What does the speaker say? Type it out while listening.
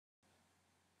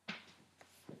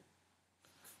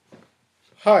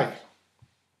Hi,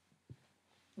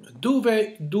 do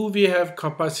we have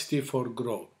capacity for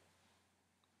growth?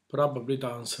 Probably the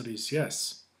answer is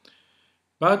yes.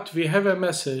 But we have a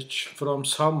message from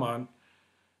someone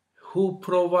who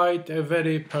provide a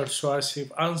very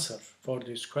persuasive answer for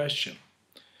this question.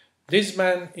 This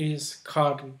man is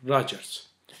Carl Rogers.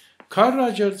 Carl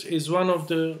Rogers is one of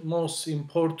the most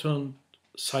important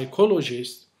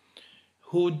psychologists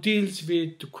who deals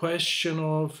with the question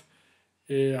of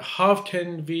how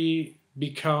can we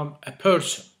become a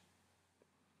person.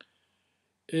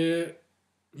 Uh,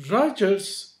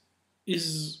 Rogers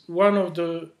is one of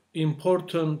the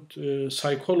important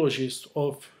psychologists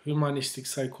of humanistic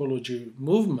psychology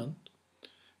movement.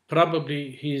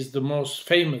 Probably he is the most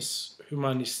famous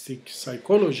humanistic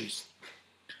psychologist.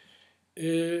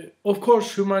 Of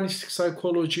course, humanistic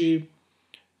psychology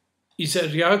is a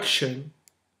reaction,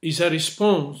 is a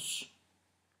response,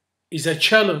 is a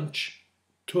challenge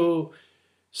to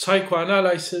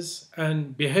psychoanalysis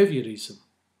and behaviorism.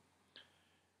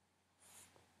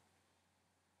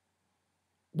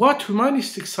 What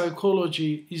humanistic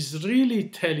psychology is really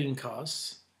telling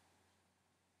us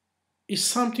is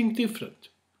something different.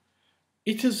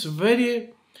 It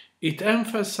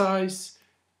emphasizes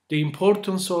the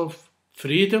importance of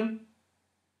freedom,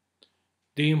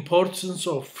 the importance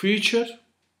of future,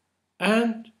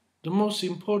 and the most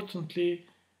importantly,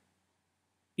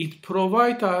 it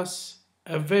provides us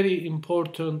a very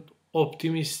important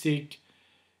optimistic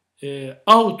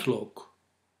outlook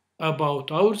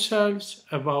about ourselves,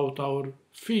 about our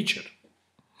future.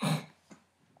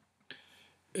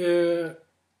 Uh,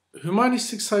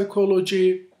 Humanistic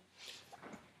psychology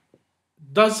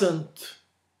doesn't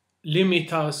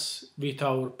limit us with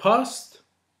our past.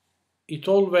 It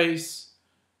always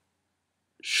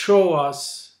shows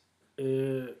us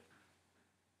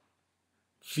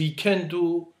we can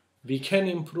do, we can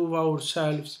improve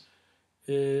ourselves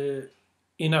in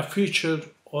a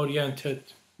future-oriented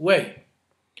way.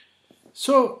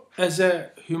 So, as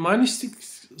a humanistic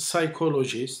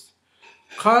psychologist,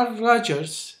 Carl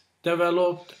Rogers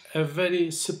developed a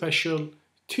very special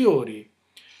theory.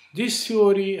 This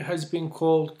theory has been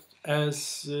called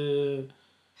as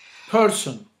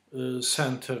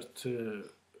person-centered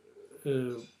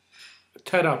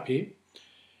therapy.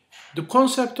 The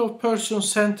concept of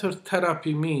person-centered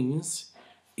therapy means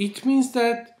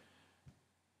that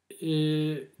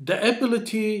the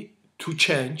ability to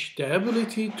change, the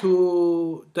ability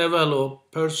to develop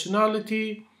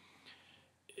personality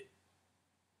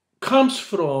comes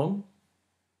from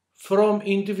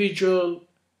individual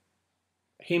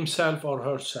himself or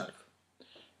herself.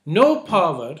 No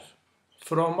power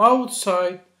from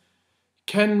outside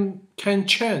can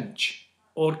change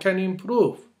or can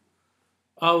improve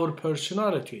our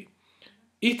personality.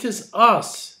 It is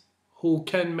us who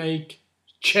can make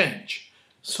change.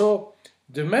 So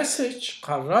the message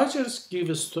Carl Rogers give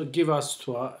us,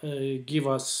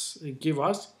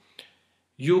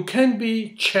 you can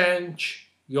be change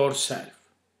yourself.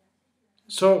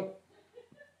 So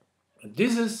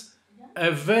this is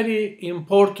a very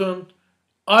important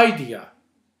idea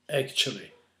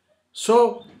actually.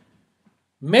 So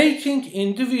making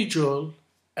individual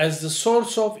as the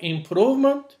source of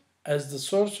improvement, as the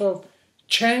source of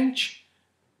change,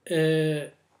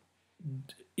 is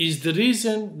the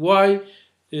reason why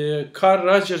Carl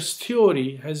Rogers'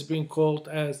 theory has been called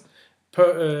as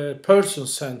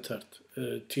person-centered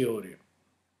theory.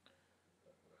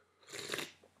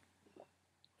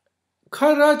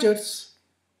 Carl Rogers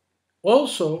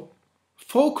also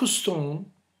focused on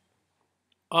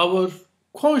our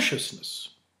consciousness.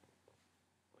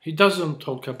 He doesn't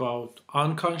talk about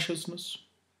unconsciousness,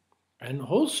 and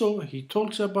also he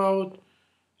talks about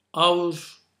our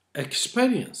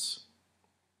experience.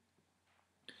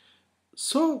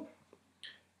 So,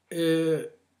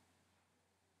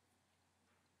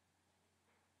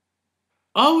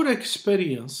 our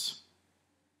experience,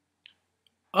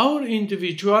 our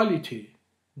individuality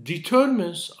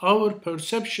determines our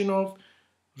perception of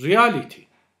reality.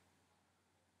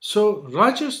 So,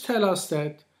 Rogers tells us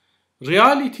that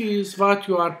reality is what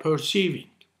you are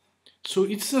perceiving. So,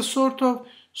 it's a sort of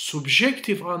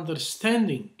subjective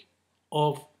understanding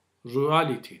of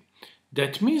reality.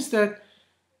 That means that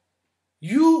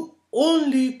you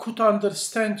only could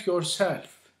understand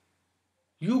yourself.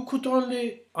 You could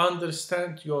only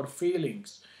understand your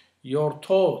feelings, your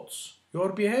thoughts,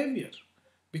 your behavior.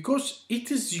 Because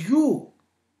it is you,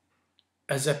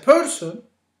 as a person,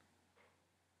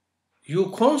 you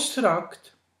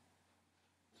construct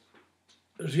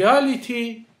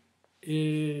reality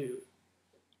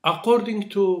according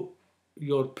to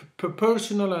your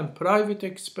personal and private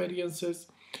experiences,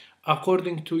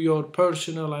 according to your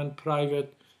personal and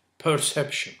private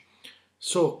perception.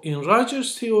 So in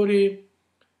Rogers' theory,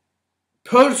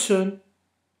 person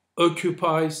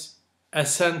occupies a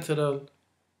central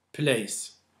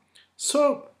place.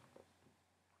 So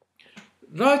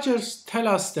Rogers tells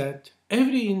us that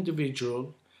every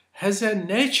individual has a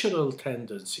natural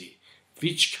tendency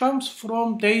which comes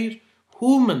from their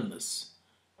humanness.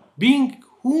 Being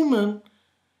human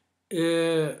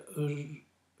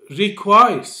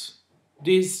requires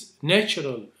this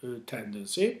natural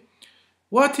tendency.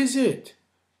 What is it?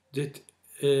 That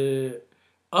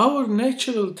our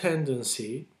natural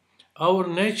tendency, our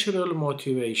natural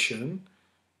motivation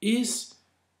is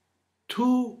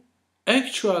to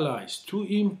actualize, to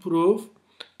improve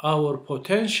our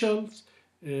potentials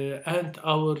and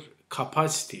our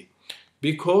capacity,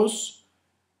 because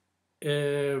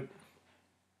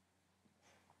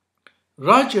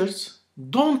Rogers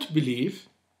don't believe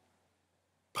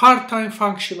part-time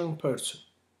functioning person.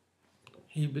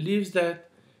 He believes that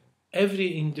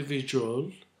every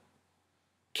individual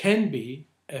can be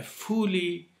a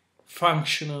fully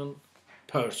functional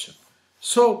person.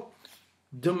 So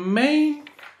the main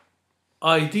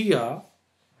idea,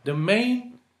 the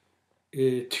main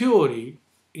theory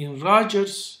in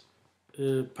Rogers,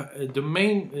 the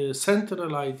main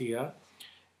central idea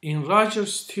in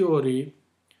Rogers' theory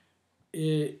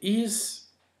is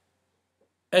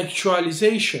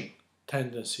actualization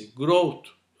tendency, growth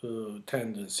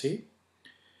tendency.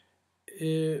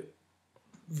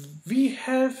 We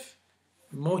have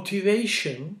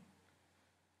motivation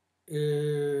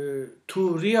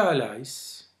to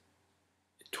realize,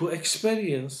 to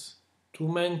experience, to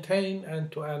maintain,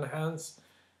 and to enhance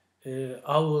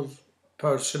our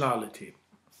personality.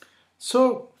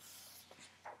 So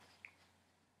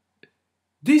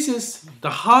this is the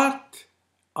heart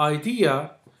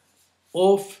idea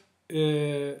of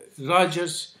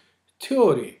Rogers'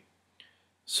 theory.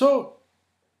 So,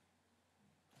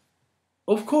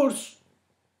 of course,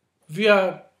 we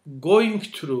are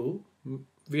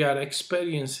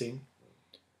experiencing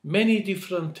many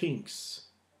different things.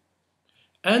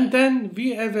 And then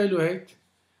we evaluate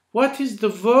what is the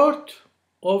worth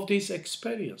of this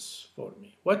experience for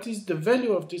me? What is the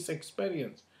value of this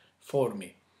experience for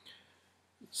me?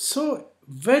 So,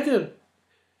 whether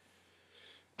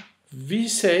we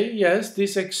say, yes,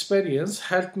 this experience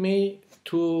helped me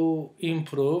to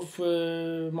improve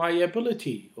my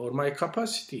ability or my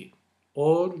capacity.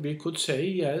 Or we could say,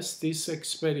 yes, this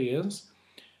experience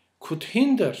could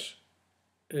hinder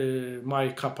my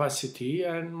capacity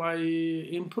and my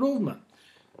improvement.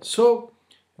 So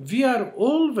we are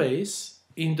always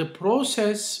in the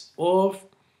process of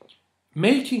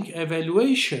making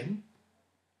evaluation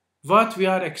what we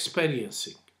are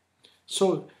experiencing.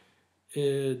 So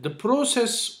the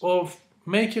process of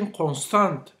making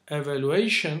constant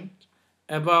evaluation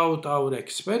about our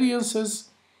experiences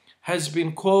has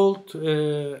been called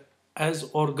as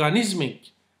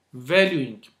organismic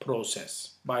valuing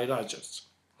process by Rogers.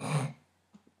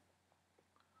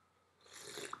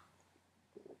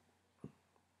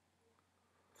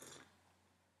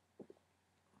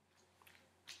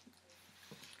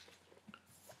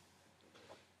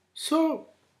 So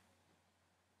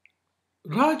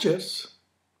Rogers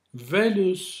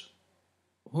values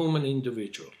human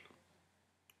individual.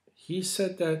 He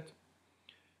said that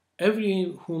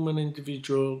every human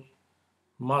individual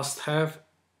must have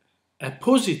a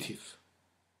positive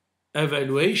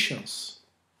evaluations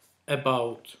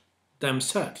about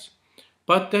themselves.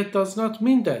 But that does not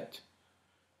mean that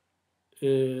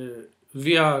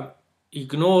we are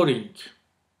ignoring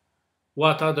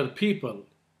what other people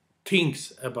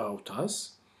thinks about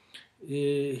us.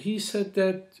 He said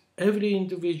that every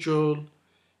individual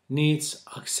needs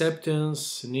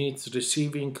acceptance, needs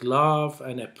receiving love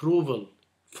and approval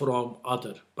from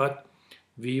other. But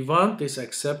we want this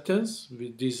acceptance,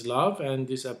 with this love and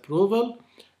this approval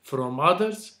from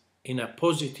others in a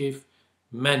positive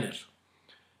manner.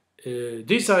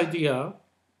 This idea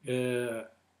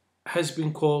has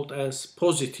been called as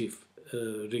positive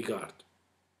regard.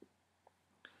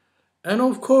 And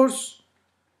of course,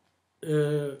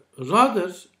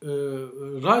 Rogers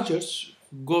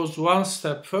goes one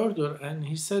step further, and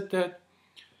he said that,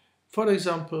 for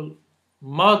example,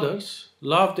 mothers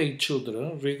love their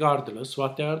children regardless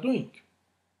what they are doing.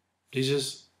 This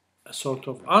is a sort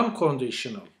of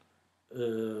unconditional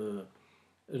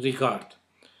regard.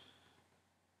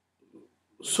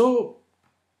 So,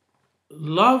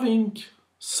 loving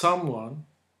someone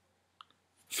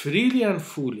freely and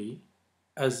fully,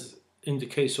 as in the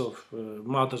case of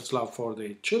mother's love for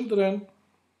their children,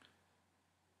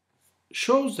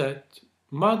 shows that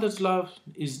mother's love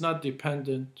is not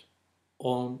dependent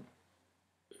on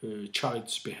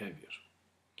child's behavior.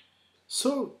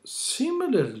 So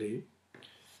similarly,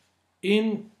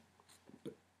 in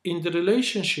the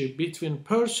relationship between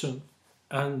person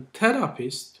and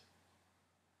therapist,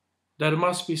 there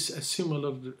must be a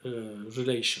similar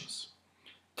relations.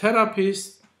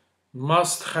 Therapist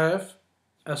must have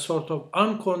a sort of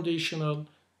unconditional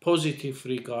positive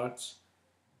regards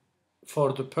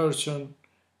for the person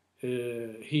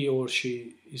he or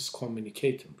she is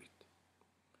communicating with.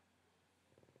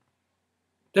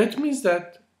 That means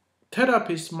that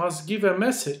therapist must give a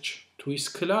message to his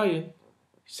client,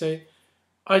 say,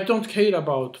 I don't care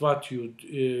about what you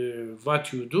do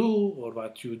or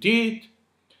what you did.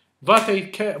 What I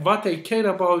care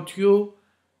about you,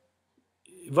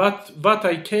 what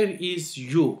I care is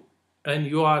you, and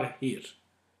you are here.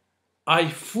 I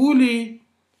fully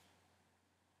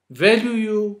value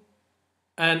you,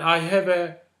 and I have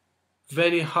a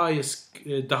very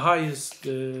the highest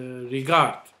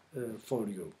regard for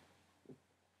you.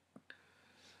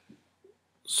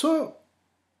 So,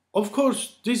 of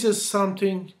course, this is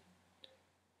something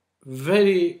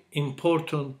very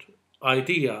important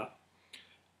idea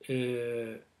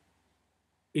in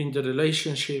the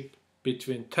relationship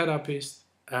between therapist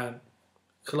and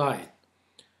client.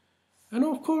 And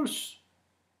of course,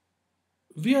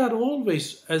 we are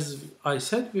always, as I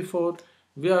said before,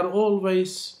 we are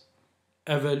always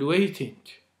evaluating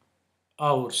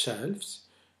ourselves.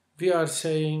 We are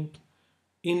saying,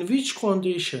 in which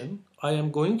condition I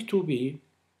am going to be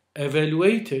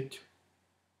evaluated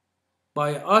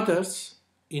by others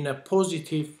in a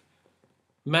positive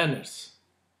manners.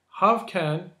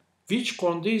 Which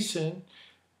condition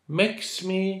makes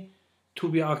me to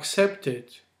be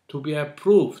accepted, to be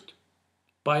approved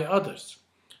by others?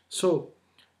 So,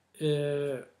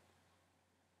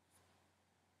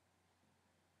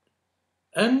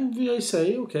 and we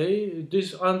say, okay,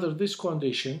 under this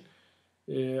condition,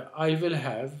 I will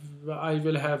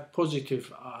have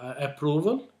positive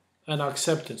approval and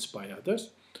acceptance by others.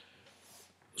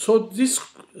 So this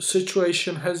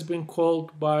situation has been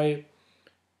called by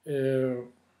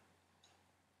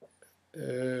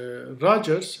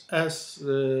Rogers as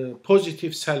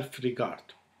positive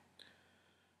self-regard.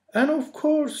 And of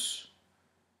course,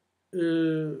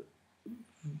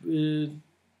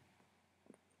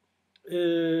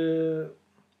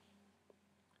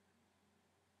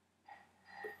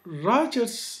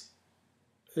 Rogers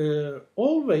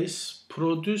always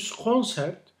produce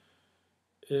concept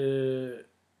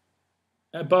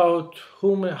about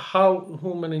how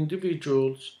human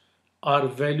individuals are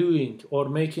valuing or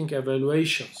making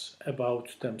evaluations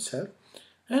about themselves.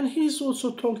 And he's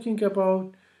also talking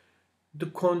about the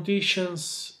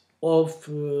conditions of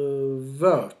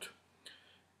worth.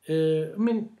 I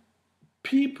mean,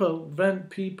 when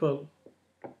people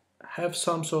have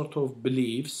some sort of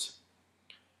beliefs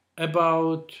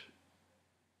about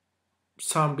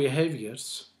some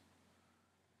behaviors,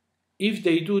 if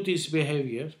they do this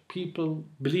behavior, people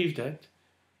believe that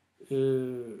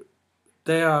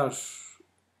they are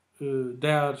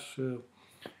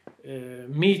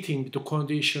meeting the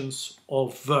conditions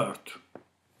of worth.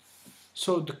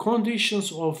 So the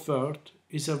conditions of worth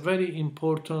is a very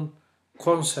important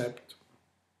concept.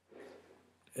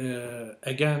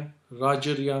 Again,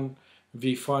 Rogerian,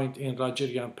 we find in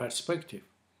Rogerian perspective.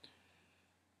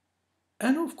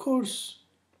 And of course,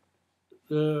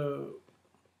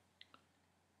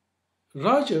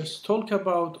 Rogers talk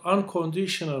about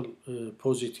unconditional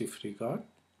positive regard.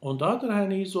 On the other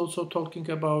hand, he's also talking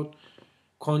about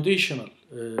conditional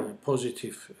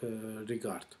positive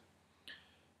regard.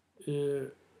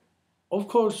 Of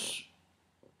course,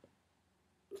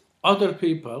 other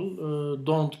people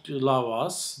don't love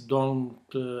us, don't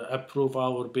approve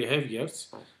our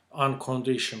behaviors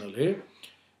unconditionally.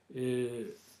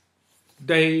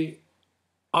 They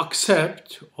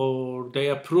accept or they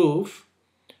approve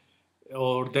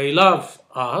or they love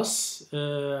us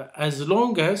as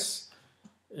long as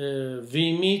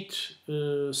we meet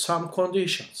some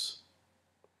conditions.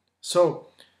 So,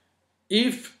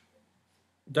 if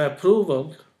the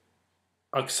approval,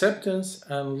 acceptance,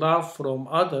 and love from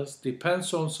others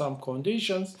depends on some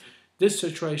conditions, this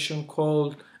situation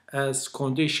called as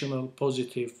conditional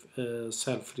positive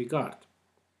self-regard.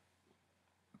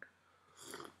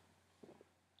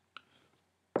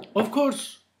 Of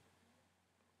course,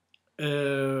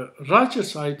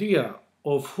 Rogers' idea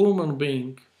of human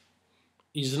being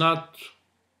is not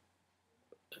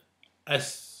a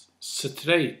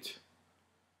straight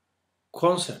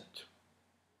concept.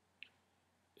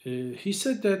 he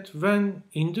said that when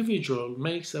individual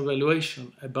makes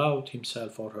evaluation about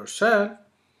himself or herself,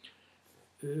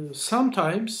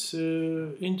 sometimes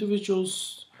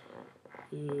individuals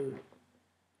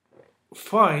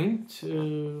find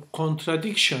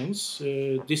contradictions,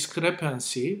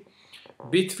 discrepancy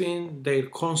between their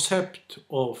concept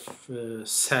of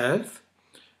self,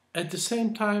 at the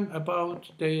same time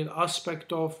about their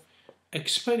aspect of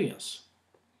experience.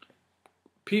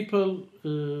 People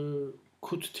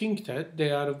could think that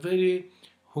they are a very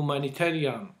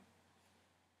humanitarian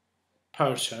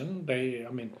person.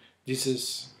 This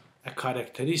is a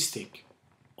characteristic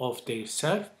of their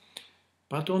self.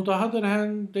 But on the other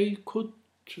hand, they could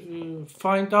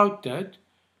find out that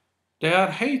they are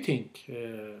hating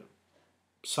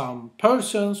some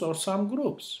persons or some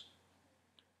groups.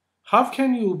 How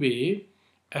can you be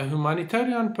a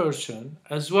humanitarian person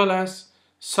as well as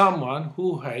someone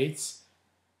who hates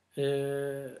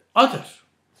others?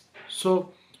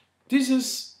 So this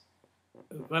is,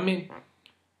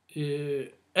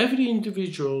 every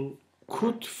individual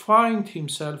could find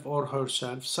himself or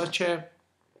herself such a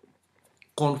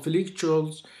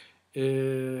conflictual,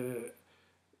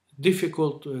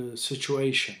 difficult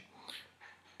situation.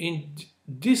 In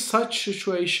this such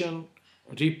situation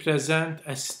represent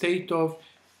a state of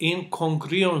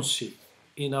incongruency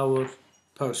in our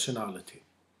personality.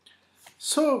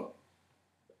 So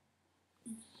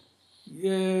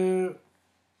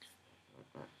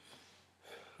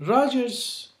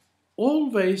Rogers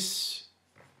always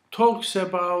talks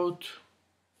about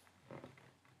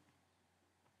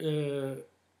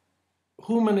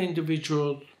human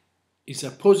individual is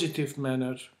a positive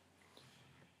manner.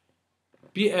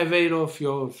 Be aware of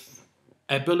your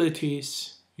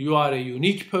abilities. You are a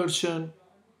unique person.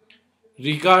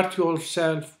 Regard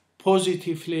yourself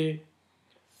positively.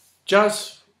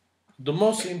 Just the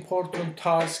most important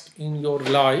task in your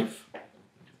life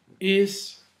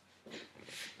is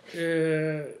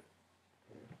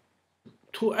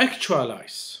to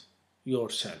actualize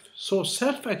yourself. So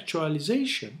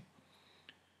self-actualization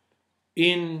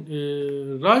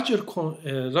in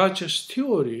Rogers'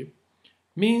 theory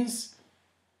means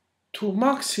to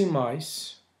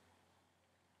maximize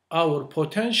our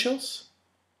potentials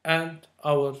and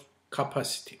our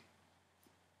capacity.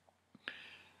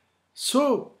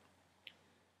 So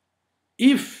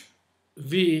if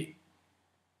we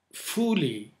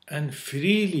fully and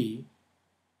freely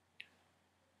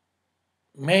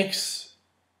makes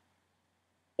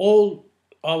all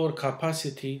our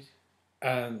capacity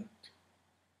and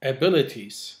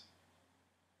abilities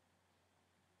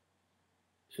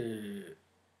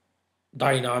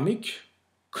dynamic,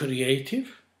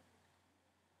 creative,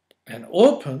 and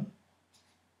open,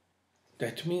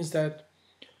 that means that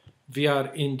we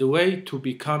are in the way to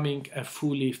becoming a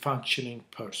fully functioning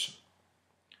person.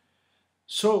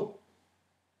 So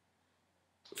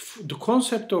the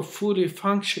concept of fully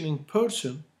functioning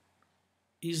person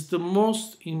is the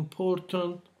most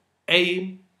important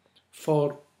aim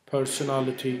for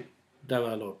personality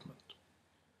development.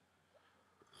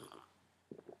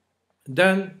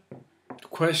 Then the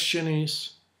question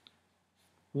is,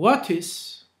 what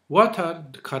are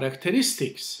the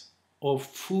characteristics of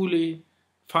fully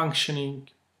functioning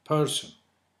person?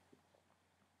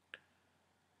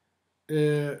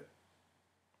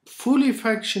 Fully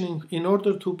functioning, in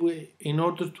order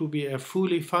to be a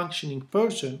fully functioning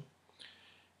person,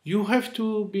 you have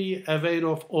to be aware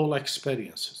of all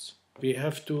experiences. We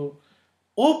have to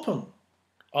open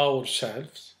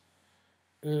ourselves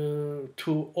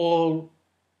to all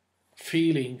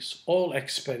feelings, all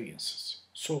experiences.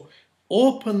 So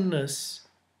openness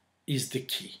is the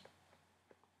key.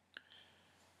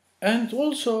 And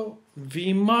also,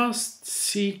 we must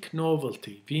seek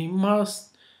novelty. We must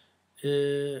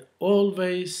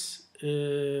always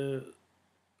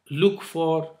look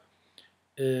for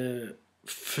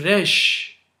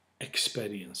fresh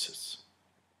experiences.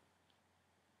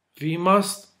 We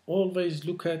must always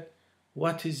look at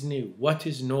what is new, what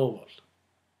is novel.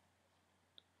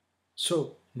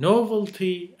 So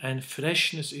novelty and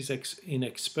freshness in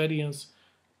experience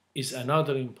is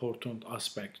another important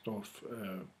aspect of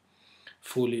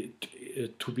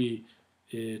to be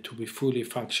fully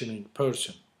functioning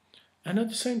person. And at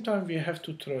the same time, we have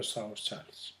to trust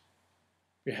ourselves.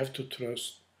 We have to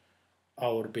trust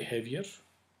our behavior,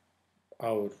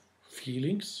 our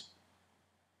feelings.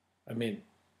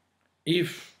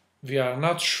 If we are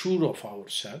not sure of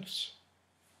ourselves,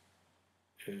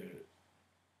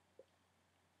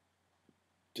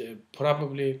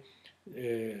 probably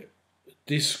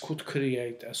this could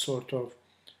create a sort of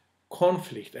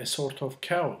conflict, a sort of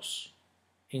chaos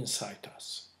inside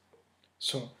us.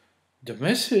 So The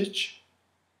message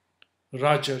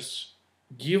Rogers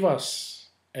give us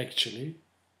actually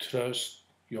trust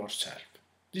yourself.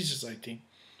 This is, I think,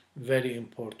 very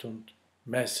important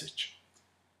message.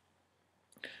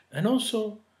 And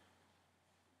also,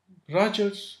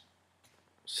 Rogers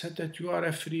said that you are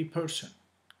a free person.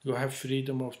 You have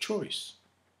freedom of choice.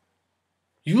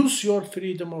 Use your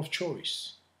freedom of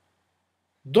choice.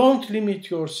 Don't limit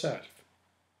yourself.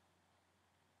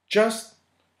 Just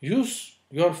use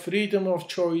your freedom of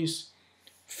choice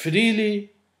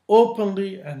freely,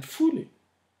 openly, and fully.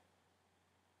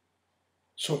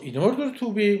 So in order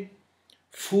to be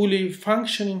fully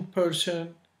functioning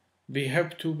person, we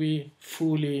have to be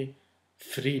fully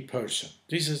free person.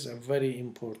 This is a very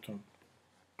important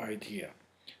idea.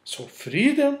 So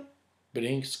freedom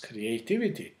brings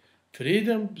creativity.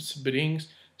 Freedom brings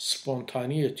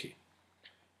spontaneity.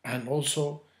 And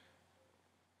also,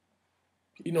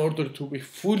 in order to be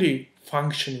fully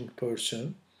functioning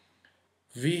person,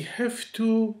 we have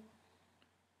to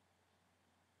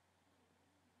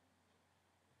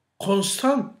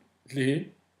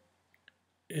constantly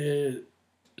to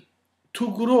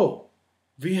grow.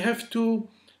 We have to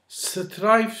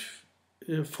strive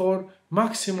for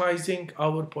maximizing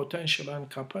our potential and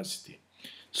capacity.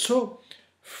 So,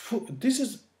 this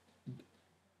is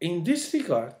in this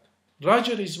regard,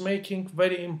 Roger is making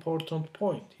very important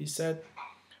point. He said,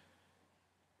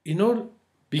 in order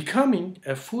becoming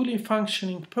a fully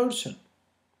functioning person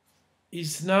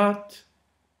is not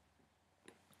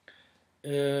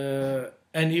an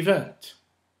event;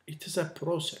 it is a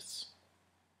process.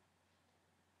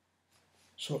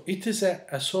 So it is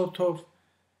a sort of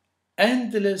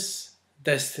endless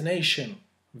destination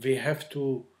we have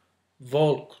to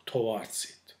walk towards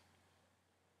it.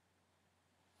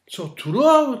 So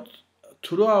throughout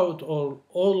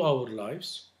all our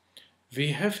lives,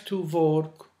 we have to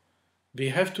work, we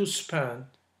have to spend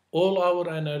all our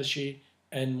energy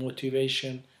and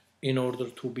motivation in order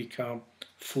to become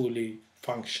fully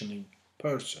functioning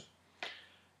person.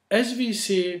 As we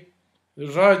see,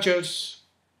 Rogers'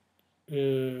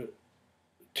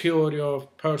 theory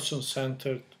of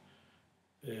person-centered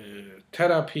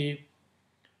therapy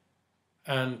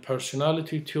and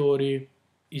personality theory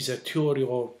is a theory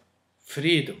of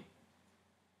freedom.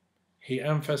 He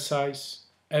emphasized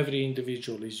every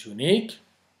individual is unique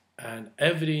and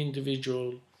every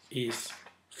individual is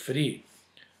free.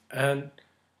 And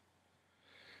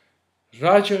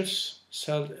Rogers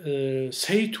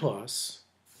say to us,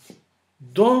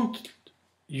 don't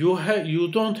you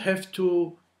don't have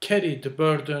to carry the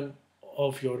burden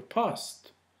of your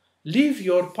past. Leave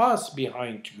your past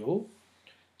behind you.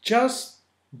 Just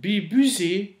be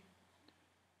busy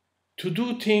to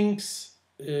do things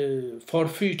for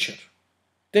future.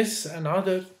 This is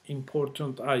another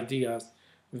important idea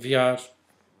we are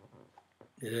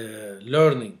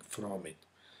learning from it.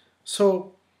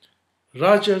 So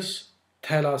Rogers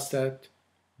tell us that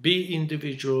be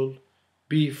individual,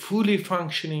 be fully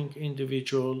functioning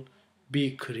individual,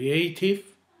 be creative,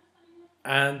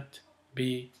 and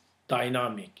be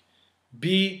dynamic.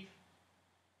 Be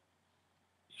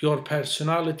your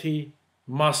personality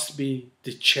must be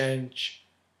the change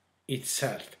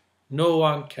itself. No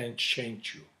one can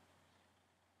change you.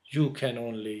 You can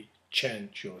only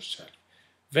change yourself.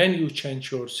 When you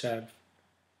change yourself,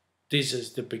 this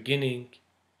is the beginning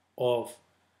of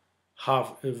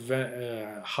how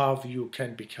you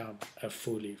can become a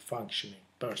fully functioning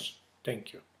person.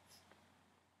 Thank you.